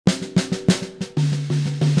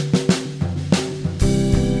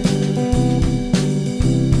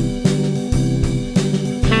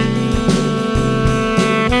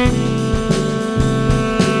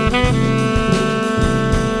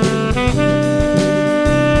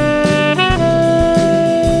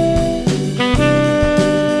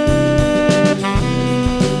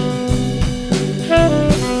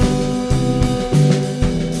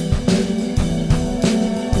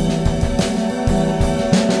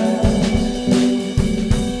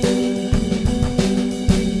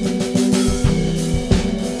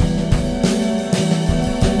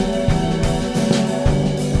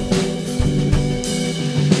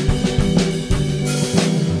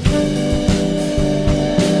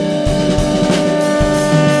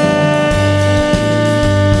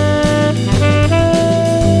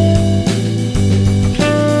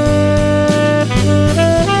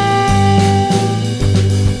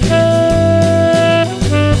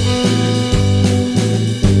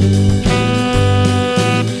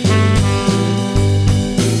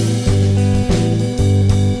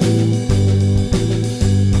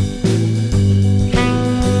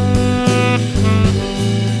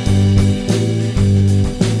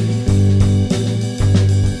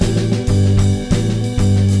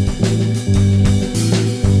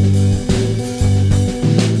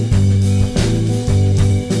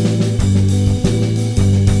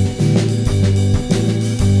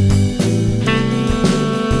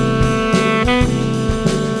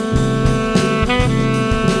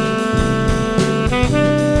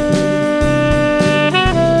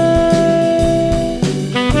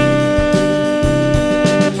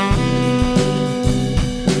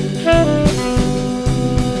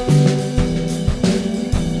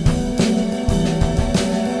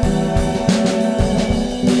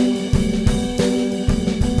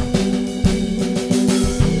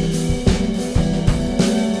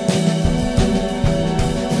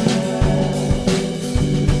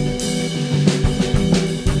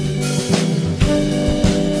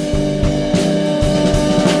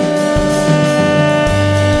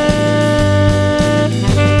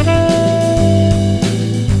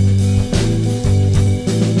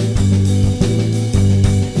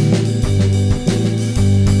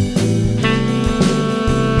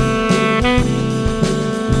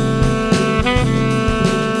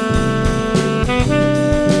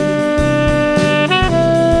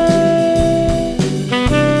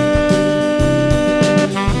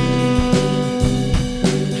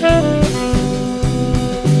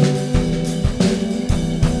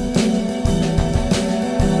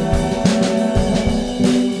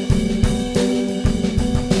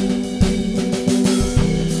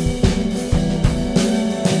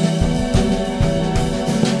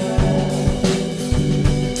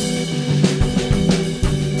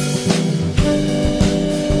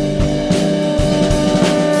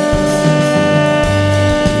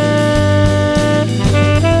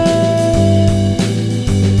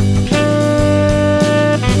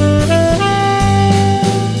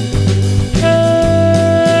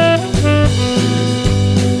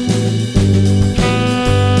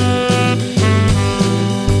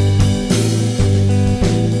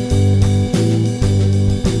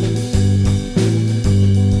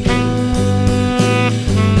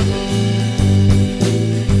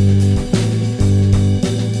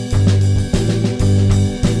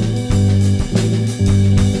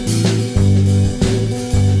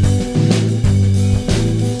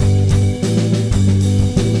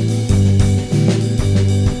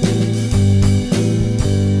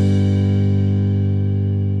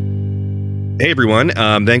Hey everyone,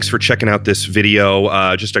 thanks for checking out this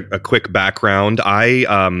video. Just a quick background. I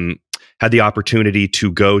had the opportunity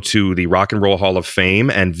to go to the Rock and Roll Hall of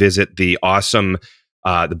Fame and visit the awesome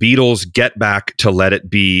the Beatles Get Back to Let It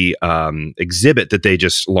Be exhibit that they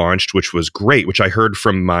just launched, which was great, which I heard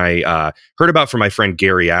from heard about from my friend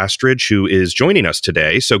Gary Astridge, who is joining us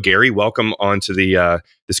today. So Gary, welcome onto the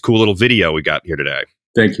this cool little video we got here today.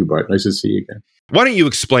 Thank you, Bart. Nice to see you again. Why don't you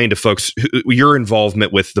explain to folks your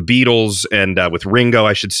involvement with the Beatles and with Ringo,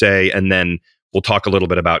 I should say, and then we'll talk a little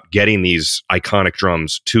bit about getting these iconic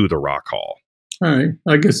drums to the Rock Hall. All right.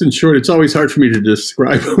 I guess in short, it's always hard for me to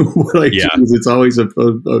describe what I do. It's always of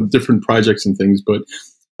different projects and things, but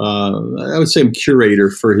I would say I'm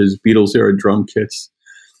curator for his Beatles era drum kits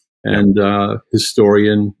and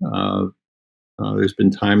historian. There's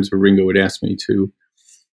been times where Ringo would ask me to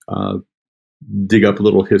dig up a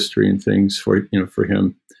little history and things for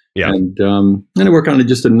him. Yeah. And I work on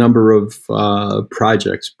just a number of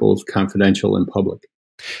projects, both confidential and public.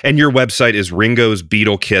 And your website is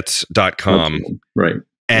ringosbeatlekits.com. Okay. Right.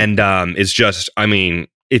 And it's just, I mean,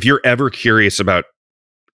 if you're ever curious about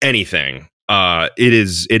anything, it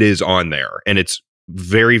is on there, and it's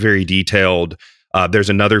very, very detailed.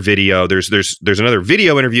 There's another video. There's another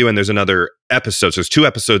video interview, and there's another episode. So there's 2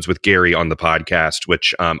 episodes with Gary on the podcast,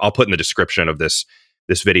 which I'll put in the description of this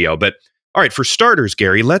video. But all right, for starters,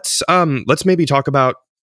 Gary, let's maybe talk about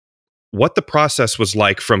what the process was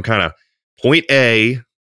like from kind of point A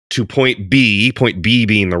to point B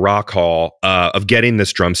being the Rock Hall, of getting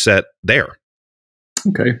this drum set there.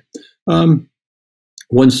 Okay.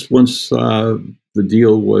 Once the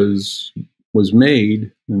deal was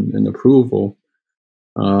made and approval,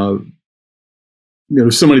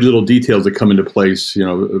 there's so many little details that come into place.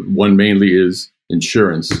 One mainly is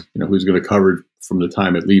insurance. Who's going to cover it from the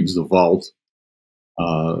time it leaves the vault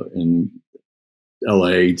in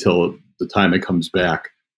LA till the time it comes back.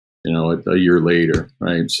 A year later,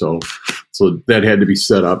 right? So that had to be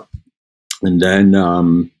set up, and then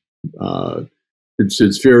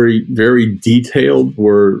it's very, very detailed.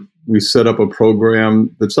 Where we set up a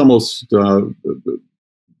program that's almost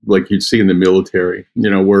like you'd see in the military.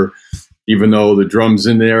 Where even though the drum's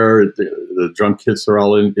in there, the drum kits are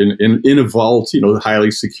all in a vault,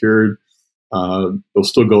 highly secured. They'll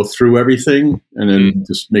still go through everything and then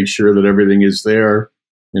just make sure that everything is there.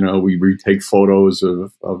 We retake photos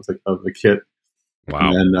of the kit.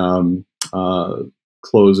 Wow. And then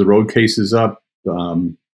close the road cases up.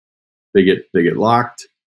 They get locked,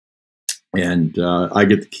 and I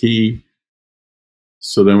get the key.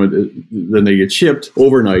 So then they get shipped,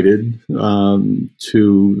 overnighted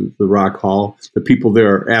to the Rock Hall. The people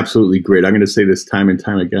there are absolutely great. I'm going to say this time and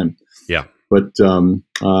time again. Yeah. But so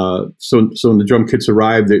when the drum kits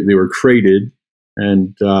arrived, they were crated,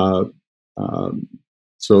 and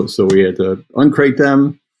so we had to uncrate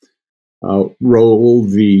them, roll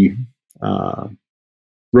the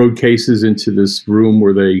road cases into this room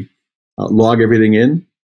where they log everything in,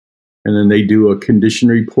 and then they do a condition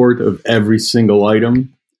report of every single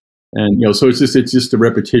item, and so it's just a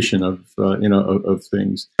repetition of of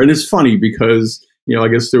things. And it's funny because I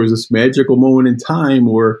guess there was this magical moment in time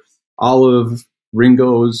where all of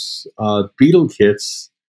Ringo's Beatle kits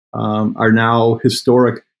are now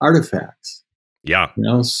historic artifacts. Yeah.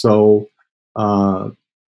 So there's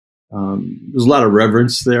a lot of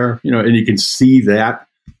reverence there, and you can see that.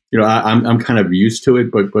 I'm kind of used to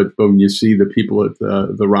it, but when you see the people at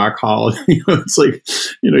the Rock Hall, it's like,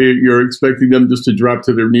 you're expecting them just to drop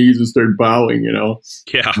to their knees and start bowing,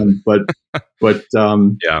 Yeah.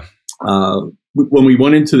 Yeah. When we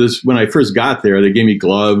went into this, when I first got there, they gave me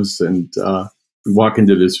gloves, and we walk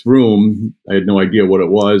into this room. I had no idea what it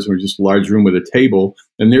was. It was just a large room with a table,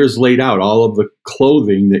 and there's laid out all of the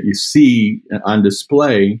clothing that you see on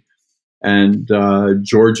display, and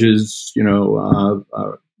George's,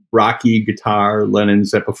 Rocky guitar,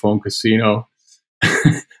 Lennon's Epiphone Casino.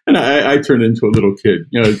 And I turned into a little kid,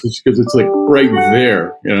 just because it's like right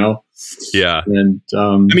there, Yeah. And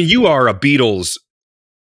I mean, you are a Beatles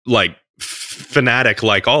fanatic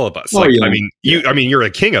like all of us. Yeah. I mean, you're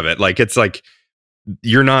a king of it. It's like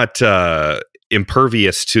you're not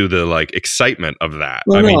impervious to the excitement of that.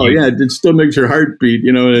 Well, it still makes your heart beat,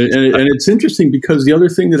 and it's interesting because the other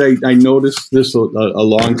thing that I noticed this a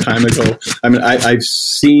long time ago. I mean, I've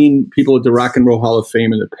seen people at the Rock and Roll Hall of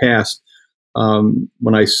Fame in the past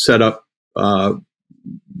when I set up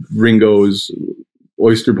Ringo's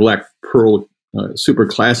Oyster Black Pearl Super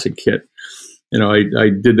Classic kit. I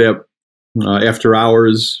did that after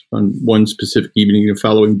hours on one specific evening. The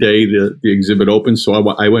following day, the exhibit opened, so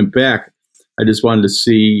I went back. I just wanted to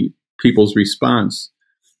see people's response.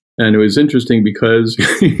 And it was interesting because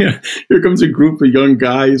here comes a group of young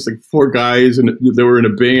guys, like 4 guys, and they were in a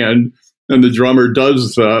band. And the drummer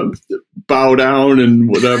does bow down and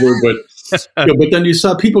whatever, but then you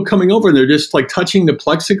saw people coming over and they're just like touching the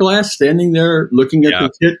plexiglass, standing there looking at the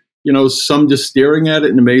kit. Some just staring at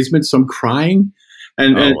it in amazement, some crying,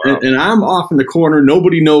 and I'm off in the corner.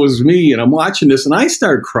 Nobody knows me, and I'm watching this, and I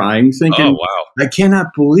start crying, thinking, "Oh wow, I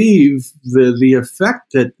cannot believe the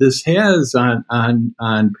effect that this has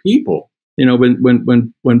on people."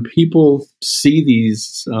 When people see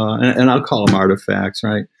these, and I'll call them artifacts,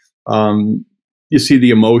 right? You see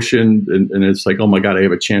the emotion, and it's like, oh my God, I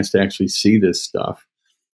have a chance to actually see this stuff.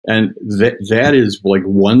 And that is like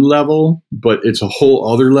one level, but it's a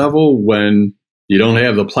whole other level when you don't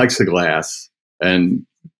have the plexiglass and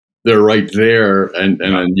they're right there, and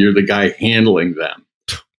you're the guy handling them.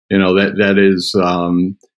 That is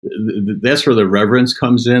that's where the reverence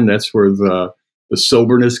comes in. That's where the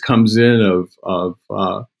soberness comes in of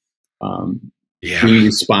being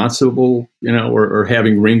responsible, or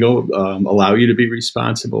having Ringo allow you to be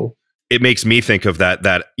responsible. It makes me think of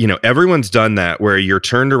that everyone's done that, where you're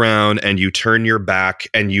turned around and you turn your back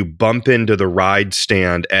and you bump into the ride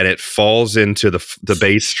stand and it falls into the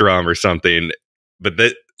bass drum or something. But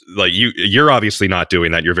that, like, you're obviously not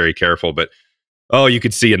doing that. You're very careful, but you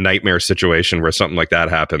could see a nightmare situation where something like that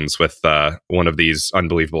happens with one of these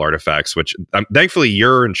unbelievable artifacts, which thankfully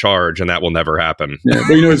you're in charge and that will never happen. Yeah,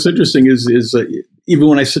 but what's interesting is even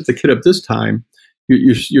when I set the kit up this time,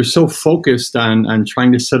 you're so focused on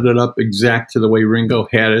trying to set it up exact to the way Ringo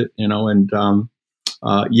had it, and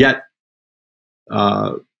yet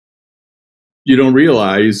you don't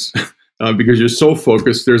realize because you're so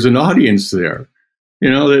focused, there's an audience there.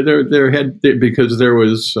 Because there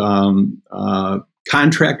was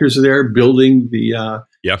contractors there building the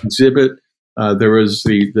exhibit. There was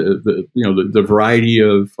the variety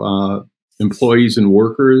of employees and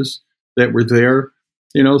workers that were there.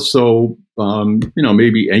 So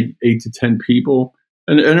maybe 8 to 10 people,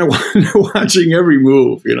 and they're watching every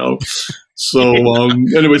move. So and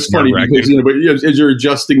it was funny because as you're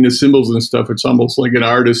adjusting the cymbals and stuff, it's almost like an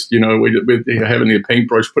artist, with having the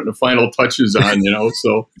paintbrush putting the final touches on.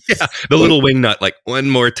 So the little wing nut, like one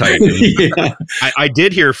more tight. I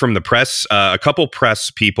did hear from the press, a couple press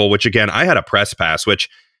people, which again, I had a press pass, which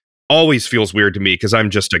always feels weird to me because I'm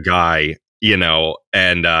just a guy.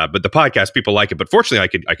 And but the podcast people like it. But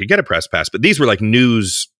fortunately, I could get a press pass. But these were like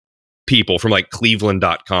news people from like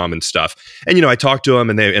Cleveland.com and stuff. And I talked to them,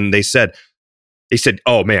 and they said,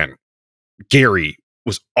 "Oh man, Gary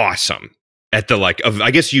was awesome at the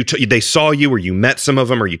I guess they saw you, or you met some of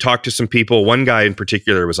them, or you talked to some people." One guy in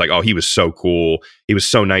particular was like, "Oh, he was so cool. He was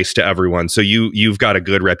so nice to everyone." So you've got a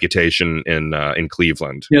good reputation in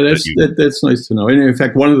Cleveland. Yeah, that's nice to know. And in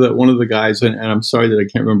fact, one of the guys, and I'm sorry that I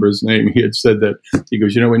can't remember his name, he had said that, he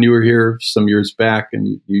goes, when you were here some years back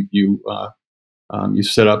and you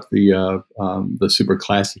set up the super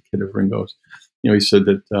classic kit of Ringo's. He said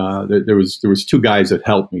that there was 2 guys that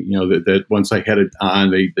helped me. That once I had it on,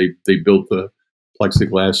 they built the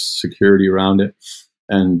plexiglass security around it,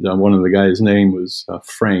 and one of the guys' name was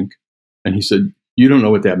Frank, and he said, "You don't know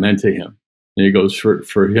what that meant to him." And he goes,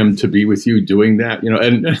 for him to be with you doing that,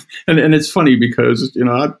 and it's funny because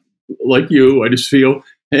like you, I just feel,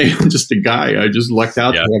 hey, I'm just a guy. I just lucked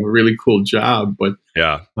out to have a really cool job, but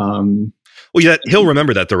he'll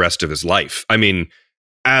remember that the rest of his life. I mean.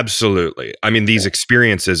 Absolutely. I mean, these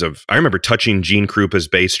experiences I remember touching Gene Krupa's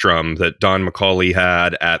bass drum that Don McCauley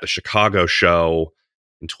had at the Chicago show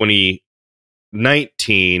in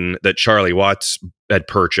 2019 that Charlie Watts had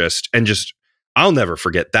purchased. And just, I'll never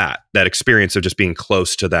forget that experience of just being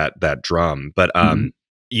close to that drum. But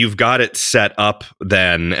you've got it set up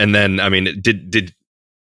then. And then, I mean,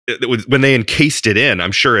 when they encased it in,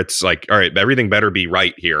 I'm sure it's like, all right, everything better be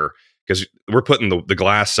right here, because we're putting the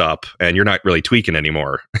glass up and you're not really tweaking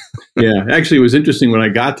anymore. Yeah, actually, it was interesting when I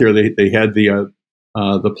got there. They had the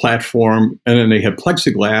platform, and then they had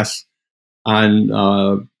plexiglass on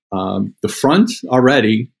the front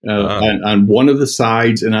already, on one of the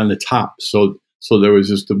sides and on the top. So there was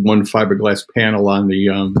just the one fiberglass panel on the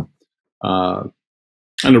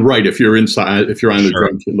right. If you're inside, if you're on the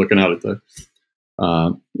drum kit looking out at the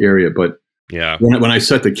area, but when I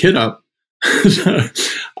set the kit up.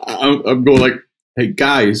 I'm going like, hey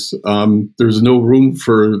guys, there's no room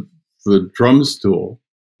for the drum stool.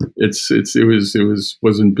 It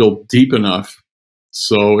wasn't built deep enough,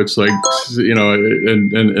 so it's like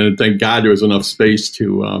and thank God there was enough space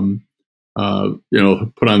to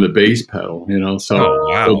put on the bass pedal.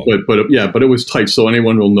 So but it was tight, so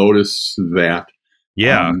anyone will notice that.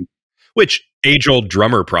 Which age-old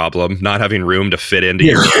drummer problem, not having room to fit into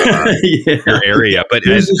your area. But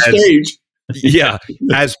here's the stage. Yeah,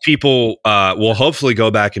 as people will hopefully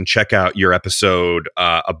go back and check out your episode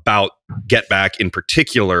about Get Back in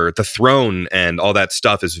particular, the throne and all that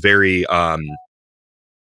stuff is very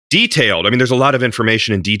detailed. I mean, there's a lot of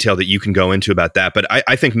information and detail that you can go into about that. But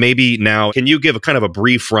I think maybe now, can you give a kind of a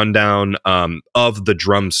brief rundown of the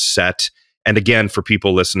drum set? And again, for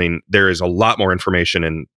people listening, there is a lot more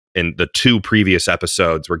information in the 2 previous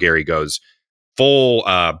episodes where Gary goes full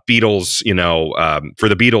Beatles, for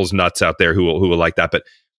the Beatles nuts out there who will like that. But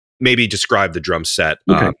maybe describe the drum set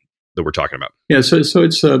that we're talking about. Yeah, so it's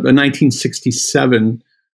a 1967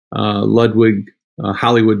 Ludwig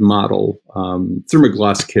Hollywood model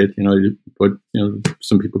thermoglass kit. But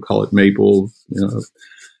some people call it maple.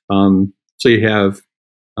 So you have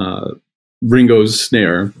Ringo's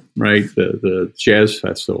snare, right? The Jazz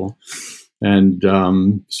Festival, and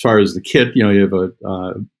as far as the kit, you have a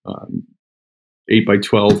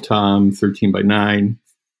 8x12 tom, 13x9,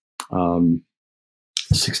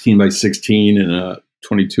 16x16, and a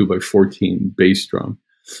 22x14 bass drum.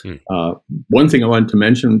 One thing I wanted to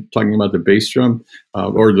mention, talking about the bass drum,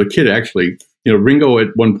 or the kit actually, Ringo at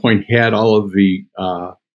one point had all of the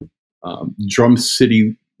Drum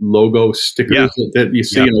City logo stickers that you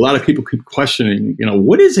see, and a lot of people keep questioning,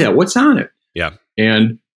 what is that? What's on it? Yeah.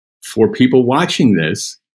 And for people watching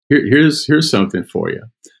this, here's something for you.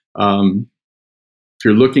 If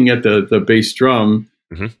you're looking at the bass drum,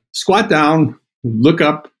 squat down, look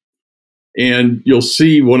up, and you'll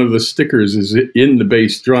see one of the stickers is in the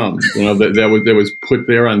bass drum. That was put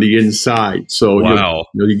there on the inside. So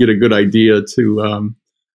you get a good idea to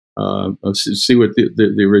see what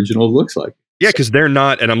the original looks like. Yeah, because they're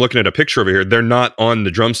not, and I'm looking at a picture over here, they're not on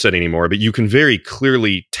the drum set anymore, but you can very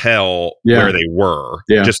clearly tell where they were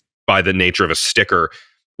just by the nature of a sticker.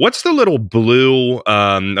 What's the little blue?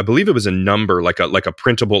 I believe it was a number, like a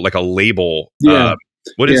printable, like a label. Yeah.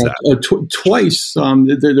 What is that? Twice.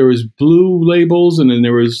 There was blue labels, and then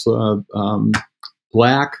there was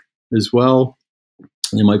black as well.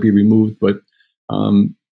 They might be removed, but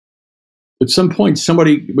at some point,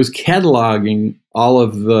 somebody was cataloging all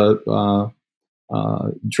of the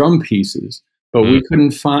drum pieces, but we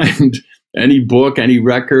couldn't find any book, any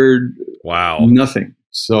record. Wow. Nothing.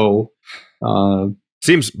 So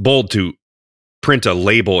seems bold to print a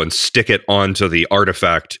label and stick it onto the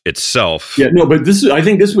artifact itself. Yeah, no, but I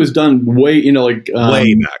think this was done way,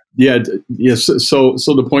 way back. Yeah, yes. So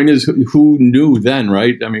the point is, who knew then,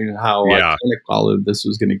 right? I mean, how iconic all of this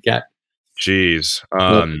was going to get. Jeez.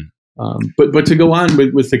 But to go on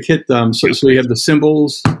with the kit, so you have the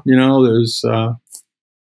cymbals. There's a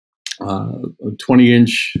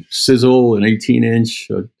 20-inch sizzle, an 18-inch,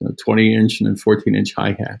 a 20-inch, and then 14-inch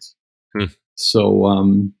hi-hats.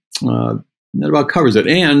 So that about covers it.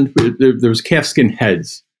 And there's calfskin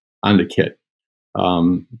heads on the kit.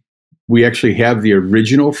 We actually have the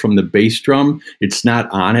original from the bass drum. It's not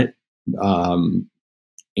on it,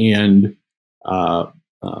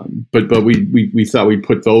 but we thought we'd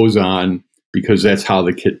put those on because that's how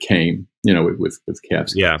the kit came, with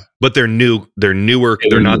calfskin. Yeah, but they're new. They're newer.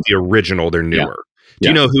 They're not the original. They're newer. Do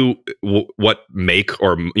you know what make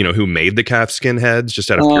or who made the calfskin heads?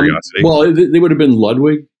 Just out of curiosity. Well, they would have been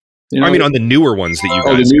Ludwig. I mean, on the newer ones that you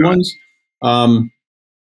guys the new ones. I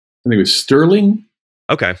think it was Sterling.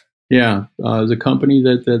 Okay. Yeah, the company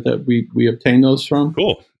that we obtained those from.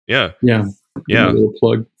 Cool. Yeah. Yeah. Yeah. A little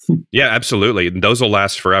plug. Yeah, absolutely. Those will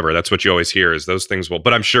last forever. That's what you always hear is those things will.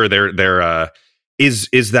 But I'm sure there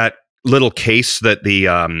is that little case that the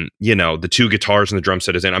the 2 guitars and the drum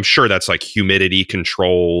set is in. I'm sure that's like humidity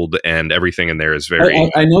controlled and everything in there is very.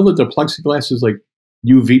 I know that the plexiglass is like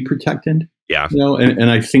UV protected. Yeah. And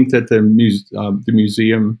I think that the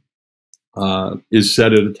museum is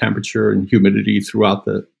set at a temperature and humidity throughout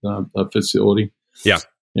the facility. Yeah.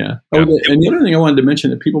 Yeah. Oh, and the other thing I wanted to mention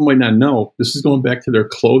that people might not know, this is going back to their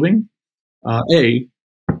clothing.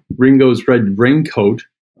 Ringo's red raincoat,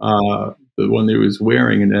 the one that he was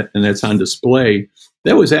wearing, and that's on display.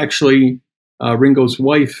 That was actually Ringo's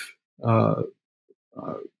wife,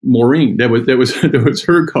 Maureen. That was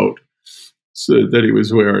her coat. So, that he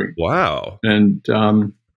was wearing. Wow. And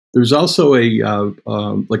there's also a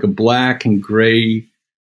black and gray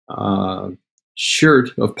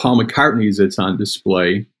shirt of Paul McCartney's that's on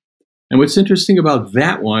display. And what's interesting about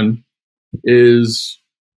that one is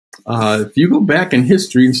if you go back in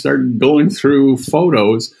history and start going through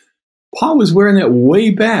photos, Paul was wearing that way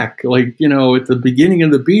back, at the beginning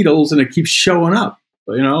of the Beatles, and it keeps showing up.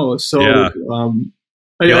 So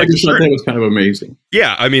I just thought that was kind of amazing.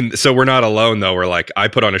 Yeah, I mean, so we're not alone though. We're like, I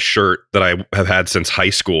put on a shirt that I have had since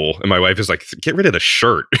high school, and my wife is like, "Get rid of the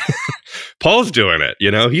shirt." Paul's doing it,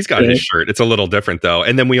 he's got his shirt. It's a little different though.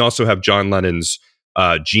 And then we also have John Lennon's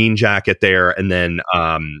jean jacket there, and then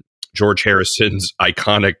George Harrison's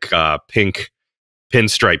iconic pink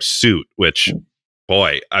pinstripe suit. Which,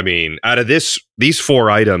 boy, I mean, out of these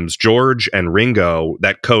 4 items, George and Ringo,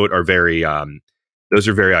 that coat are very. Those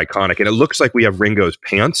are very iconic. And it looks like we have Ringo's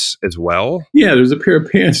pants as well. Yeah, there's a pair of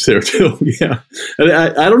pants there too. Yeah. And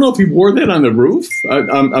I don't know if he wore that on the roof.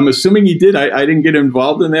 I'm assuming he did. I didn't get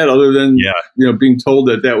involved in that other than being told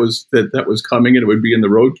that was coming and it would be in the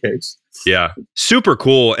road case. Yeah. Super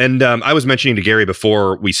cool. And I was mentioning to Gary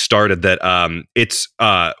before we started that it's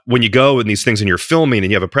when you go in these things and you're filming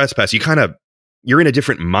and you have a press pass, you're in a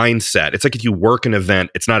different mindset. It's like if you work an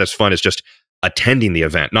event, it's not as fun as just attending the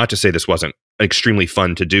event. Not to say this wasn't extremely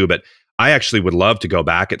fun to do, but I actually would love to go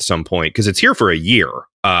back at some point because it's here for a year,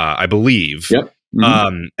 I believe. Yep.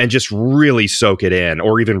 Mm-hmm. And just really soak it in,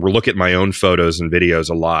 or even look at my own photos and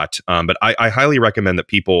videos a lot. But I highly recommend that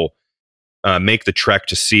people make the trek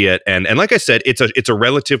to see it. And like I said, it's a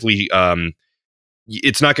relatively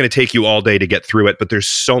it's not going to take you all day to get through it, but there's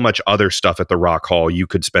so much other stuff at the Rock Hall. You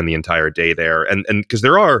could spend the entire day there, and because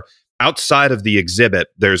there are. Outside of the exhibit,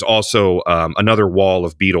 there's also another wall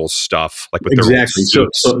of Beatles stuff, like with exactly.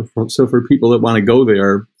 So for people that want to go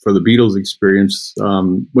there for the Beatles experience,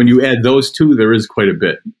 when you add those two, there is quite a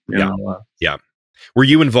bit. Yeah. Were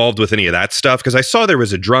you involved with any of that stuff? Because I saw there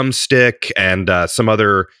was a drumstick and some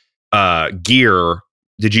other gear.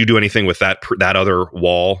 Did you do anything with that other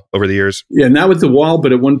wall over the years? Yeah, not with the wall,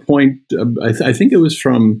 but at one point, I think it was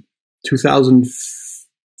from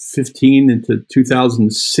 2015 into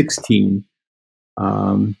 2016,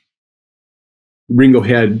 Ringo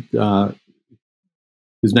had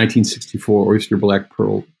his 1964 Oyster Black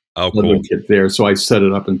Pearl leather kit there, so I set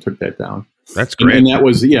it up and took that down. That's great. And that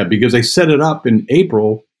was because I set it up in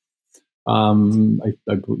April,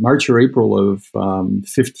 March or April of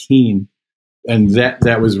 15, and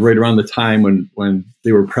that was right around the time when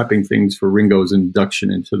they were prepping things for Ringo's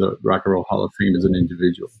induction into the Rock and Roll Hall of Fame as an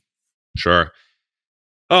individual. Sure.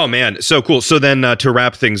 Oh, man. So cool. So then to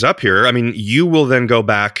wrap things up here, I mean, you will then go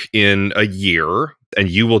back in a year and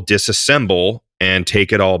you will disassemble and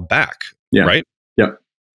take it all back. Yeah. Right? Yep.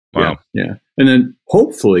 Wow. Yeah. And then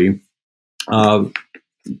hopefully, I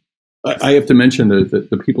have to mention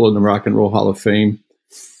the people in the Rock and Roll Hall of Fame,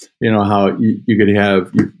 how you could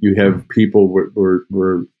have, you have people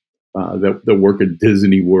that work at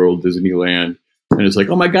Disney World, Disneyland. And it's like,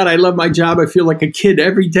 oh my God, I love my job. I feel like a kid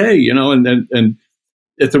every day, and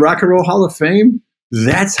at the Rock and Roll Hall of Fame,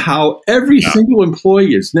 that's how every single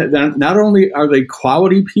employee is. Not only are they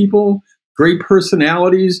quality people, great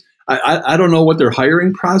personalities. I don't know what their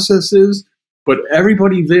hiring process is, but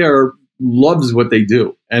everybody there loves what they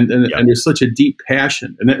do. And there's such a deep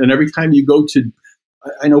passion. And every time you go to,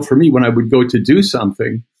 I know for me, when I would go to do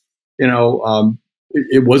something,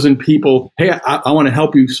 it wasn't people, hey, I want to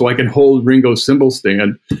help you so I can hold Ringo's cymbal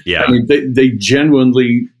stand. Yeah. I mean, they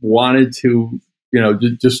genuinely wanted to,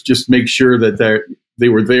 just make sure that they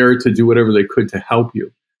were there to do whatever they could to help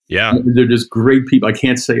you. Yeah. They're just great people. I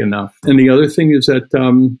can't say enough. And the other thing is that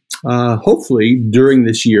hopefully during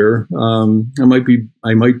this year, I might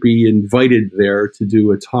be invited there to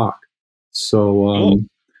do a talk. So,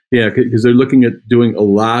 because they're looking at doing a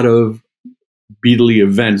lot of Beatle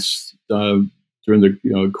events during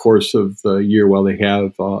the course of the year while they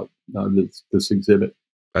have this exhibit.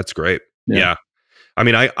 That's great. Yeah. I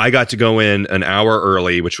mean, I got to go in an hour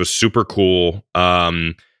early, which was super cool.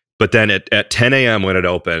 But then at 10 a.m. when it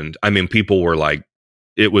opened, I mean, people were like,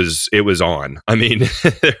 it was on. I mean,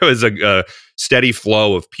 there was a steady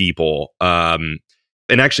flow of people. And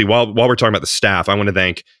actually, while we're talking about the staff, I want to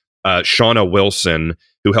thank Shauna Wilson,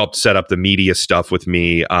 who helped set up the media stuff with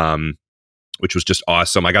me, which was just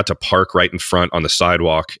awesome. I got to park right in front on the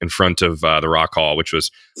sidewalk in front of the Rock Hall, which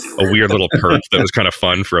was a weird little perk that was kind of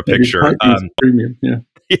fun for a picture. Premium,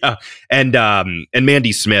 yeah. And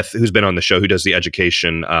Mandy Smith, who's been on the show, who does the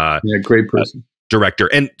education great person. Director.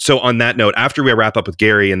 And so on that note, after we wrap up with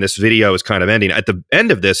Gary and this video is kind of ending, at the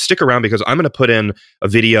end of this, stick around because I'm going to put in a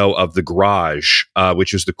video of the garage,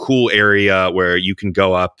 which is the cool area where you can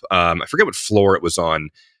go up. I forget what floor it was on.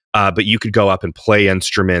 But you could go up and play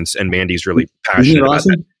instruments, and Mandy's really passionate about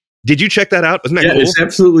that. Did you check that out? Wasn't that cool? It's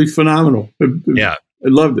absolutely phenomenal. Yeah. I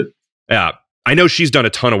loved it. Yeah. I know she's done a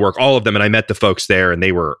ton of work, all of them, and I met the folks there, and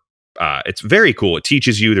they were, it's very cool. It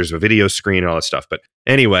teaches you, there's a video screen and all that stuff. But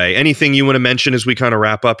anyway, anything you want to mention as we kind of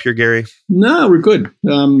wrap up here, Gary? No, we're good.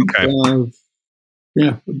 Okay.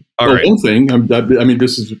 Yeah. All well, right. one thing, I mean, I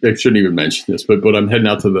shouldn't even mention this, but I'm heading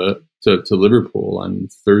out to Liverpool on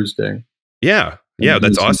Thursday. Yeah. Yeah.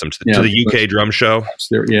 That's awesome. To the UK drum show.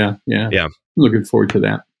 There. Yeah. Yeah. I'm looking forward to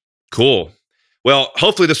that. Cool. Well,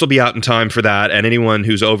 hopefully this will be out in time for that, and anyone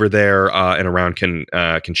who's over there and around can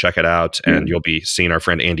check it out, and you'll be seeing our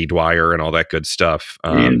friend Andy Dwyer and all that good stuff.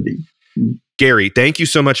 Andy. Gary, thank you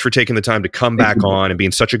so much for taking the time to come back on and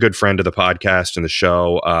being such a good friend of the podcast and the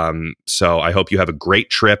show. So I hope you have a great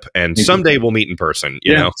trip, and someday we'll meet in person.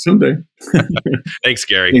 You know, someday. Thanks,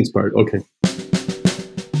 Gary. Thanks, Bart. Okay.